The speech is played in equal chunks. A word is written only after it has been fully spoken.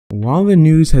While the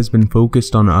news has been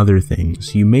focused on other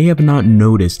things, you may have not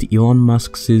noticed Elon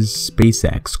Musk's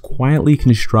SpaceX quietly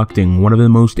constructing one of the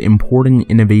most important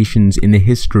innovations in the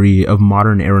history of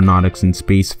modern aeronautics and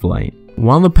spaceflight.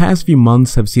 While the past few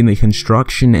months have seen the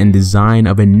construction and design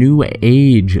of a new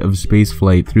age of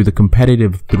spaceflight through the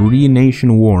competitive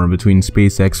three-nation war between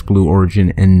SpaceX, Blue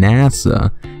Origin, and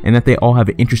NASA, and that they all have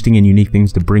interesting and unique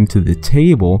things to bring to the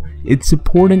table, it's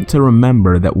important to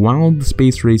remember that while the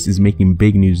space race is making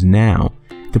big news now,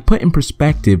 to put in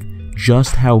perspective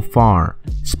just how far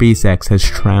SpaceX has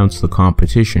trounced the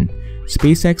competition.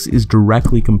 SpaceX is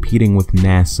directly competing with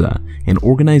NASA, an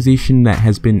organization that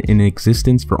has been in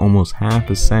existence for almost half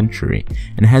a century,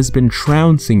 and has been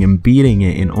trouncing and beating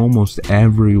it in almost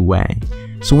every way.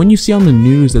 So when you see on the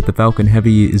news that the Falcon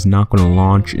Heavy is not going to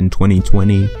launch in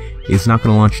 2020, it's not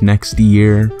going to launch next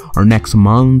year or next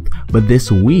month, but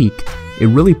this week, it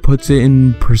really puts it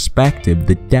in perspective,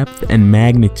 the depth and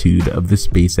magnitude of the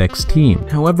SpaceX team.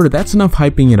 However, that's enough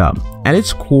hyping it up. At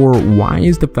its core, why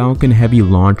is the Falcon Heavy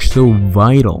launch so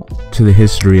vital to the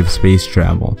history of space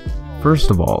travel?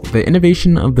 First of all, the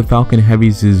innovation of the Falcon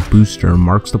Heavy's booster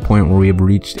marks the point where we have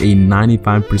reached a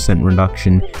 95%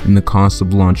 reduction in the cost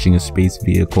of launching a space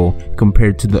vehicle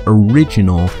compared to the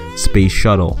original space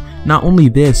shuttle. Not only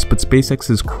this, but SpaceX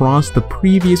has crossed the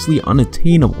previously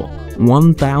unattainable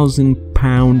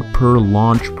 £1,000 per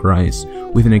launch price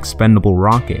with an expendable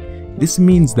rocket. This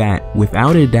means that,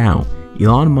 without a doubt,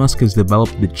 Elon Musk has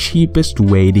developed the cheapest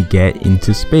way to get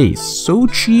into space. So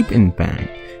cheap, in fact,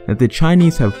 that the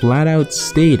Chinese have flat out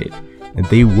stated that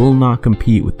they will not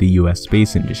compete with the US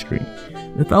space industry.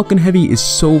 The Falcon Heavy is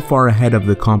so far ahead of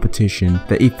the competition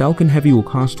that a Falcon Heavy will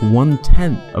cost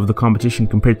 1/10 of the competition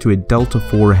compared to a Delta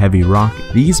IV Heavy rocket.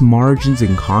 These margins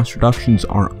and cost reductions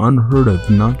are unheard of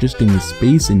not just in the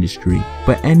space industry,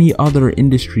 but any other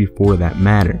industry for that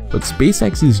matter. What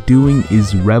SpaceX is doing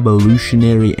is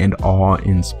revolutionary and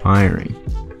awe-inspiring.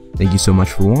 Thank you so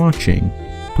much for watching.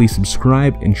 Please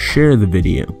subscribe and share the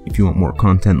video if you want more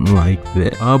content like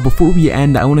this. Before we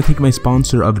end, I want to thank my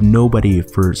sponsor of Nobody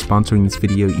for sponsoring this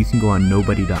video. You can go on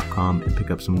nobody.com and pick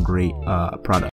up some great products.